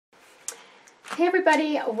Hey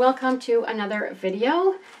everybody, welcome to another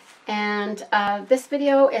video, and this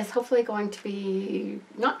video is hopefully going to be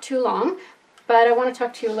not too long, but I want to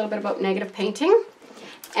talk to you a little bit about negative painting.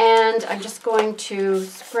 And I'm just going to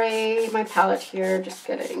spray my palette here, just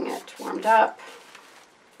getting it warmed up,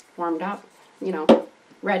 you know,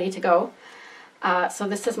 ready to go. So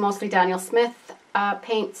this is mostly Daniel Smith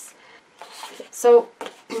paints. So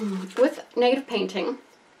with negative painting,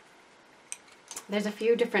 there's a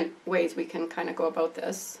few different ways we can kind of go about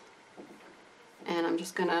this, and I'm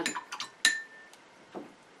just gonna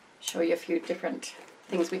show you a few different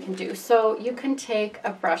things we can do. So you can take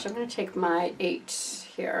a brush. I'm going to take my 8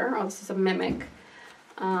 here. Oh, this is a Mimic.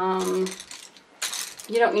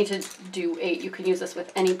 You don't need to do 8. You can use this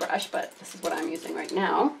with any brush, but this is what I'm using right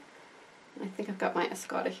now. I think I've got my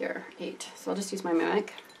Escada here, 8. So I'll just use my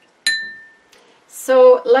Mimic.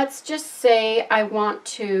 So let's just say I want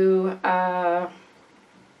to,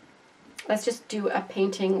 let's just do a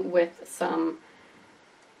painting with some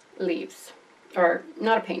leaves. Or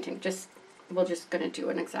not a painting, we're just going to do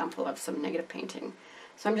an example of some negative painting.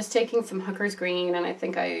 So I'm just taking some Hooker's Green, and I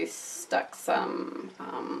think I stuck some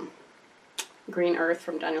Green Earth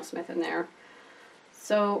from Daniel Smith in there.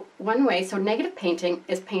 So one way, so negative painting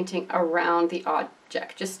is painting around the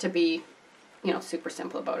object, just to be, you know, super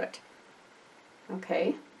simple about it.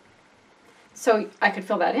 Okay, so I could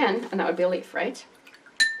fill that in, and that would be a leaf, right?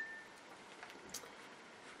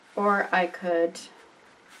 Or I could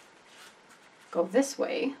go this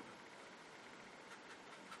way.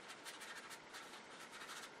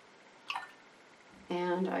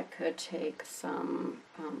 And I could take some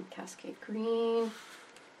Cascade Green,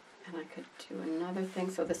 and I could do another thing.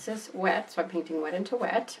 So this is wet, so I'm painting wet into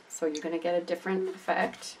wet, so you're going to get a different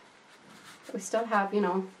effect. We still have, you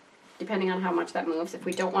know, depending on how much that moves, if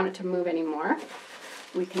we don't want it to move anymore,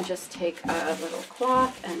 we can just take a little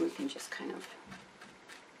cloth and we can just kind of,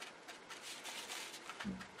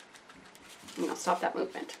 you know, stop that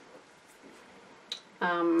movement.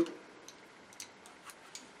 And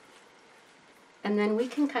then we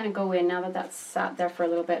can kind of go in, now that that's sat there for a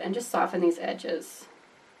little bit, and just soften these edges,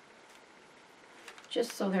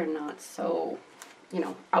 just so they're not so, you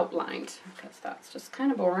know, outlined, because that's just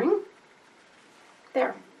kind of boring.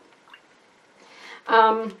 There.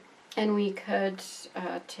 And we could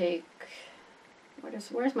take,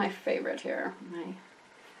 where's my favorite here? My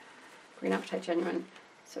Green Appetite Genuine.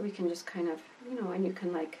 So we can just kind of, you know, and you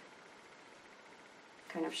can like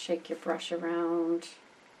kind of shake your brush around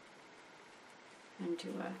and do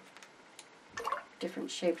a different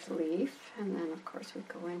shaped leaf. And then of course we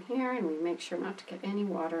go in here and we make sure not to get any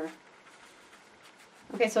water.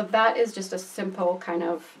 Okay, so that is just a simple kind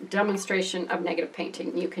of demonstration of negative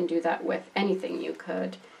painting. You can do that with anything. You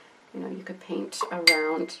could, you know, you could paint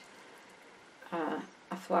around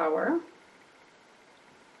a flower.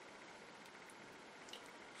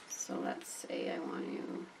 So let's say I want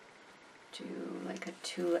to do like a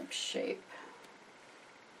tulip shape.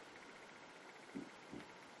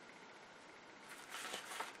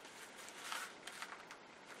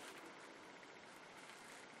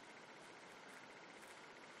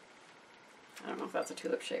 I don't know if that's a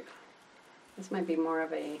tulip shape. This might be more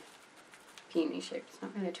of a peony shape. It's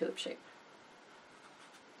not really a tulip shape.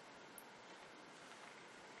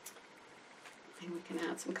 And we can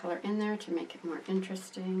add some color in there to make it more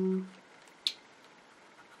interesting.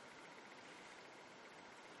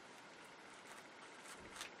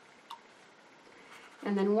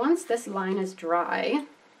 And then once this line is dry,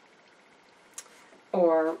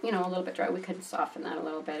 or, you know, a little bit dry, we could soften that a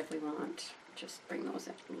little bit if we want. Just bring those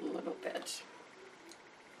in a little bit.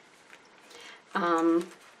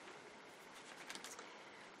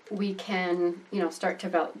 We can, you know, start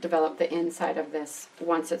to develop the inside of this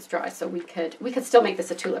once it's dry. So we could still make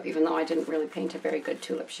this a tulip, even though I didn't really paint a very good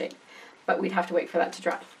tulip shape. But we'd have to wait for that to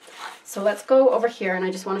dry. So let's go over here, and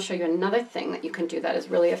I just want to show you another thing that you can do that is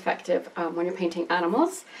really effective when you're painting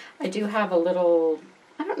animals. I do have a little,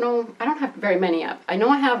 I don't know, I don't have very many up. I know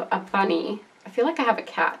I have a bunny. I feel like I have a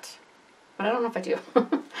cat, but I don't know if I do.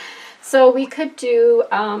 So we could do,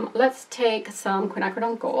 let's take some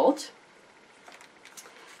quinacridone gold.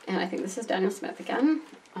 And I think this is Daniel Smith again.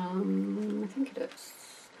 I think it is.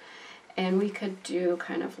 And we could do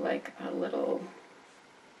kind of like a little,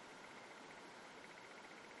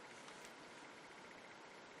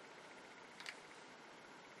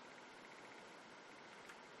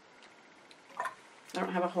 I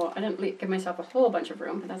don't have a whole, I didn't give myself a whole bunch of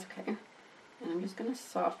room, but that's okay. And I'm just going to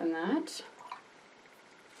soften that.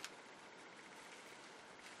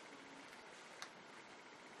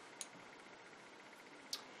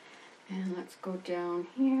 And let's go down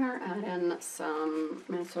here, add in some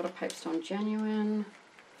Minnesota Pipestone Genuine.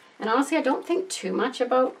 And honestly, I don't think too much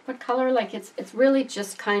about what color. Like it's really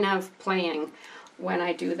just kind of playing when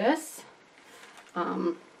I do this. Just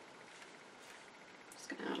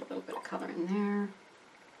gonna add a little bit of color in there.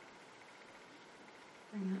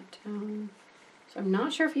 Bring that down. So I'm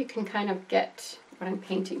not sure if you can kind of get what I'm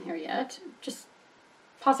painting here yet. Just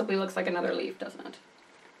possibly looks like another leaf, doesn't it?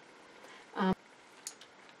 And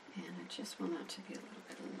I just want that to be a little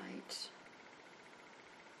bit light.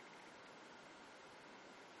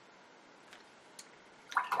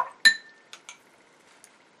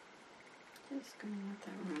 Just going to let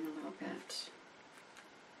that run a little bit.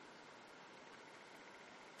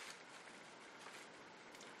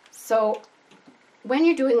 So when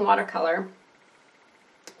you're doing watercolor,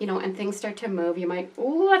 you know, and things start to move, you might,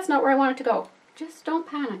 oh, that's not where I want it to go. Just don't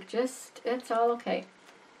panic. Just, it's all okay.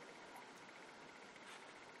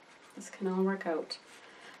 This can all work out.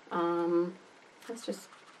 Let's just,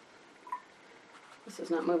 this is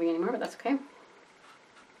not moving anymore, but that's okay.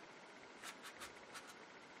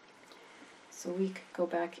 So we could go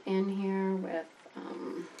back in here with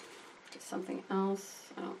something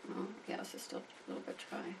else. I don't know. Yeah, this is still a little bit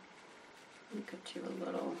dry. We could do a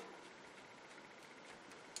little,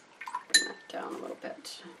 bring that down a little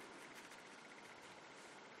bit.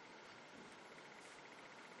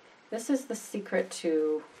 This is the secret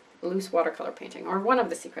to loose watercolor painting, or one of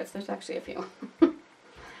the secrets. There's actually a few. And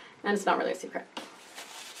it's not really a secret.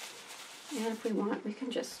 And if we want, we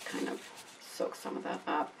can just kind of soak some of that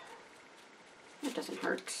up. It doesn't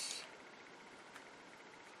hurt.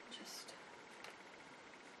 Just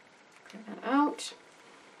clear that out.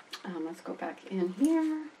 Let's go back in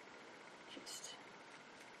here. Just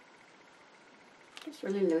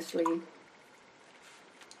really loosely.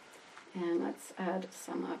 And let's add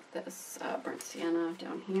some of this burnt sienna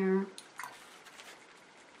down here.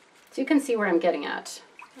 So you can see where I'm getting at.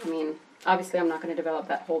 I mean, obviously I'm not going to develop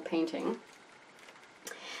that whole painting.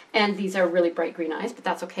 And these are really bright green eyes, but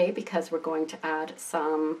that's okay because we're going to add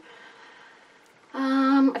some,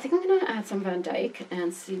 I think I'm going to add some Van Dyke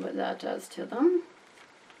and see what that does to them.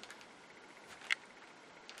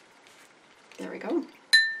 There we go.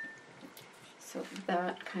 So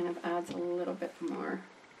that kind of adds a little bit more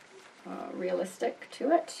realistic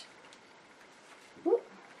to it. Ooh,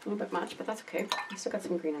 a little bit much, but that's okay. I still got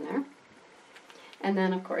some green in there. And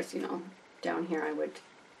then, of course, you know, down here I would,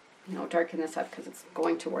 you know, darken this up because it's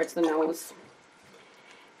going towards the nose.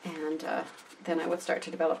 And then I would start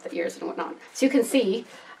to develop the ears and whatnot. So you can see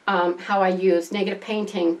how I use negative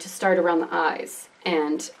painting to start around the eyes.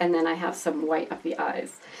 And then I have some white of the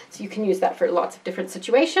eyes. So you can use that for lots of different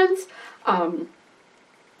situations.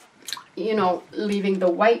 You know, leaving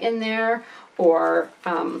the white in there, or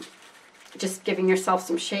just giving yourself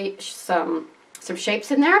some shapes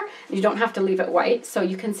in there. You don't have to leave it white. So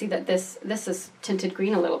you can see that this is tinted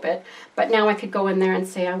green a little bit. But now I could go in there and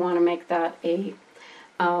say I want to make that a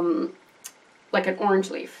like an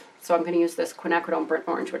orange leaf. So I'm going to use this quinacridone burnt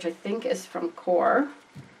orange, which I think is from Core.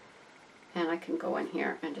 And I can go in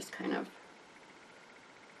here and just kind of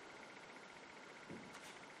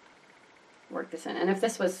work this in. And if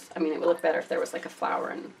this was, I mean, it would look better if there was like a flower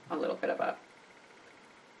and a little bit of a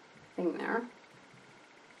thing there.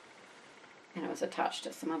 And it was attached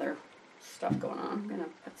to some other stuff going on. I'm going to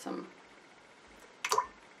put some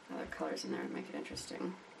other colors in there to make it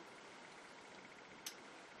interesting.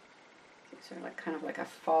 These are like kind of like a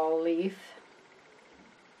fall leaf.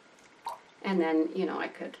 And then, you know, I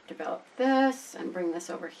could develop this and bring this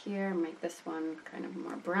over here and make this one kind of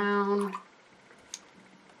more brown.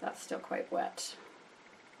 That's still quite wet.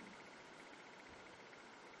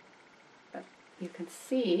 But you can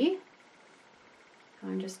see how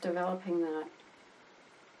I'm just developing that.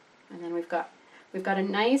 And then we've got a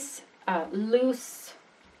nice, loose,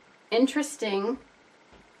 interesting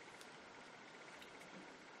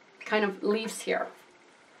kind of leaves here.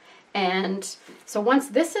 And so once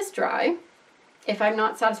this is dry, if I'm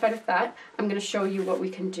not satisfied with that, I'm going to show you what we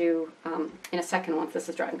can do in a second. Once this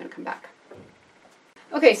is dry, I'm going to come back.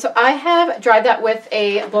 Okay, so I have dried that with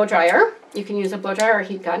a blow dryer. You can use a blow dryer or a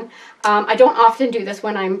heat gun. I don't often do this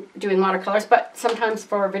when I'm doing watercolors, but sometimes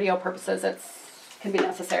for video purposes it can be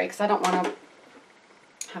necessary because I don't want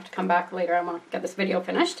to have to come back later. I want to get this video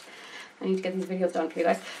finished. I need to get these videos done for you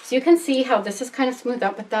guys. So you can see how this is kind of smoothed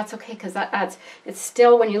out, but that's okay because that adds, it's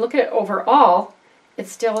still, when you look at it overall, it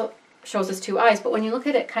still shows us two eyes, but when you look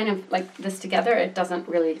at it kind of like this together, it doesn't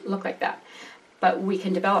really look like that. But we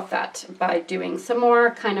can develop that by doing some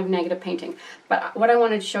more kind of negative painting. But what I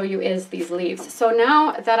wanted to show you is these leaves. So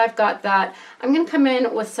now that I've got that, I'm going to come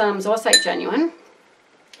in with some Zoisite Genuine,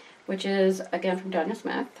 which is again from Daniel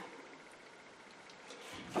Smith.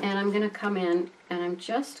 And I'm going to come in and I'm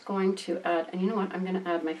just going to add, and you know what, I'm going to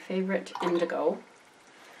add my favorite indigo.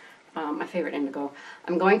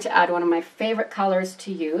 I'm going to add one of my favorite colors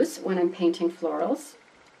to use when I'm painting florals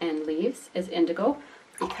and leaves is indigo,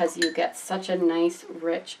 because you get such a nice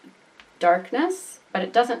rich darkness, but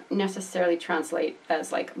it doesn't necessarily translate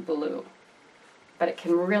as like blue, but it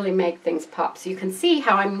can really make things pop. So you can see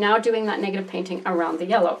how I'm now doing that negative painting around the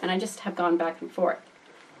yellow, and I just have gone back and forth.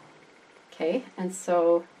 Okay, and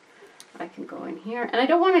so I can go in here, and I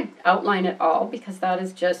don't want to outline it all because that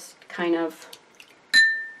is just kind of,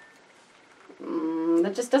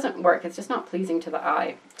 that just doesn't work. It's just not pleasing to the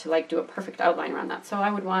eye to like do a perfect outline around that. So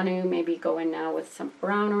I would want to maybe go in now with some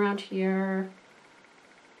brown around here.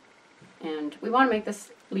 And we want to make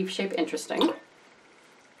this leaf shape interesting.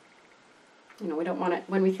 You know, we don't want it,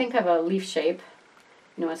 when we think of a leaf shape,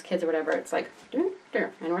 you know, as kids or whatever, it's like, and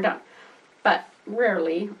we're done. But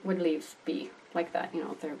rarely would leaves be like that. You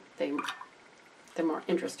know, they're more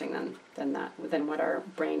interesting than what our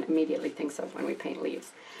brain immediately thinks of when we paint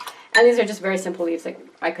leaves. And these are just very simple leaves. Like,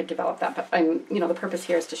 I could develop that, but you know, the purpose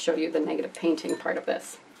here is to show you the negative painting part of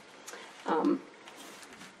this.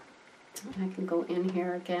 I can go in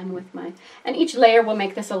here again with my, and each layer will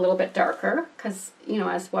make this a little bit darker because, you know,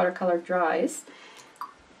 as watercolor dries,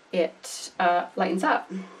 it lightens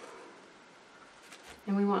up.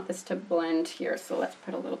 And we want this to blend here, so let's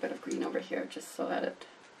put a little bit of green over here just so that it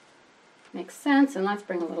makes sense. And let's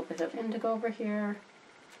bring a little bit of indigo over here,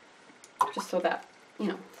 just so that, you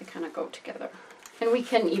know, they kind of go together. And we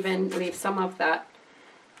can even leave some of that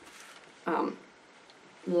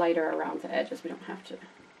lighter around the edges. We don't have to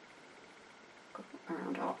go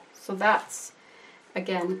around all. So that's,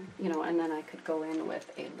 again, you know, and then I could go in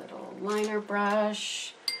with a little liner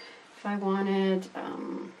brush if I wanted,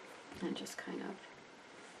 and just kind of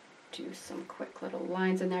do some quick little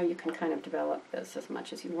lines in there. You can kind of develop this as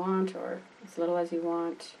much as you want or as little as you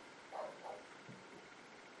want,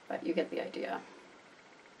 but you get the idea.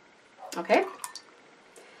 Okay.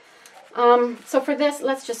 So for this,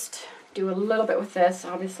 let's just do a little bit with this.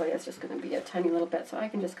 Obviously, it's just going to be a tiny little bit, so I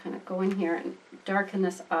can just kind of go in here and darken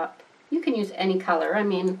this up. You can use any color. I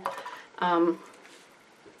mean,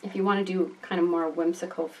 if you want to do kind of more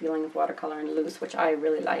whimsical feeling of watercolor and loose, which I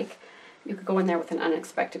really like, you could go in there with an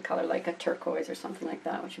unexpected color like a turquoise or something like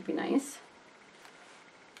that, which would be nice.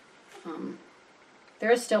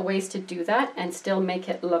 There are still ways to do that and still make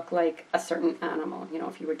it look like a certain animal, you know,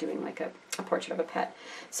 if you were doing like a portrait of a pet.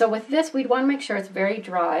 So with this, we'd want to make sure it's very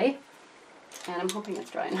dry, and I'm hoping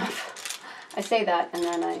it's dry enough. I say that and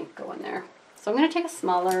then I go in there. So I'm going to take a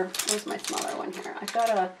smaller, where's my smaller one here? I've got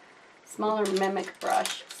a smaller mimic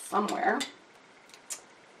brush somewhere.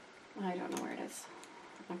 I don't know where it is.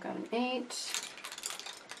 I've got an 8.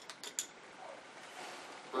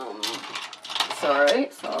 Sorry.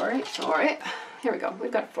 Here we go.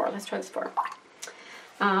 We've got 4. Let's try this 4.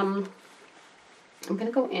 I'm going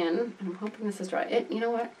to go in, and I'm hoping this is dry. You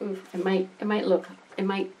know what? Oof, it might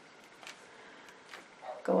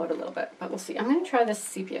go out a little bit, but we'll see. I'm going to try this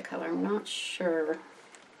sepia color. I'm not sure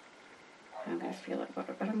how I'm going to feel about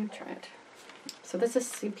it, but I'm going to try it. So this is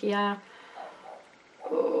sepia.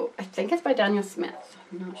 Oh, I think it's by Daniel Smith.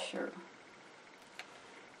 I'm not sure.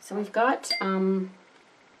 So we've got a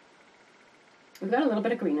little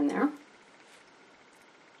bit of green in there.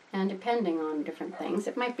 And depending on different things,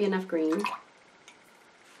 it might be enough green.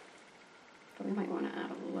 But we might want to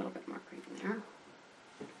add a little bit more green there.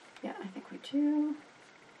 Yeah, I think we do.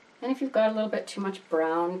 And if you've got a little bit too much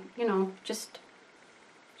brown, you know, just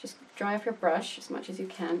dry off your brush as much as you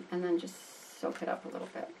can, and then just soak it up a little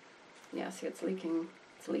bit. Yeah, see, it's leaking.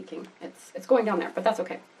 It's leaking. It's going down there, but that's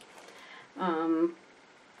okay. I'm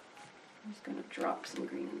just going to drop some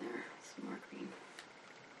green in there, some more green.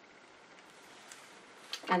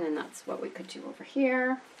 And then that's what we could do over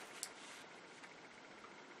here.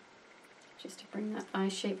 Just to bring that eye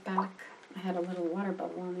shape back. I had a little water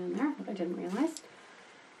bubble on in there that I didn't realize.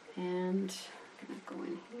 And I'm going to go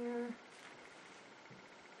in here.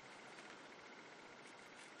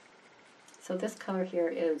 So this color here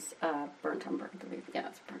is burnt umber, I believe. Yeah,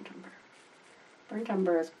 it's burnt umber. Burnt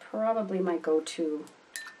umber is probably my go-to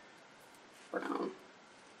brown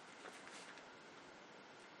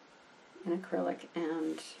in acrylic,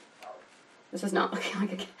 and this is not looking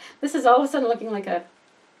like a, this is all of a sudden looking like a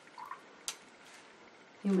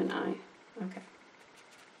human eye. Okay.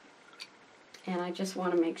 And I just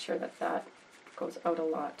want to make sure that that goes out a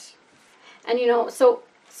lot. And you know, so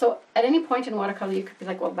So at any point in watercolor, you could be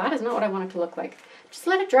like, well, that is not what I want it to look like. Just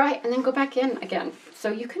let it dry and then go back in again. So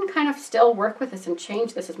you can kind of still work with this and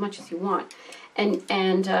change this as much as you want. And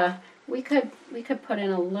we could put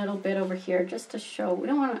in a little bit over here just to show. We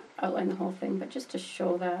don't want to outline the whole thing, but just to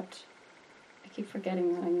show that. I keep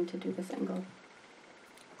forgetting that I need to do this angle.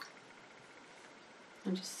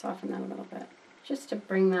 And just soften that a little bit, just to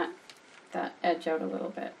bring that edge out a little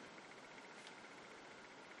bit.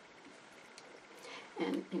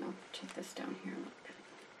 And, you know, take this down here a little bit.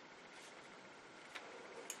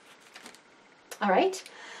 All right,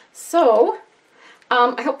 so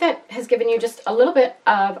I hope that has given you just a little bit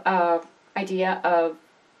of idea of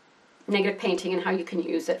negative painting and how you can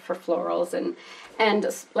use it for florals and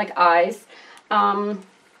like eyes.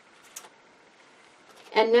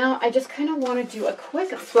 And now I just kind of want to do a quick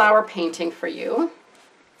flower painting for you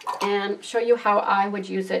and show you how I would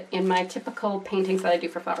use it in my typical paintings that I do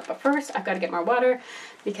for flowers. But first, I've got to get more water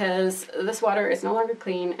because this water is no longer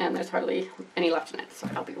clean and there's hardly any left in it. So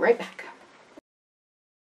I'll be right back.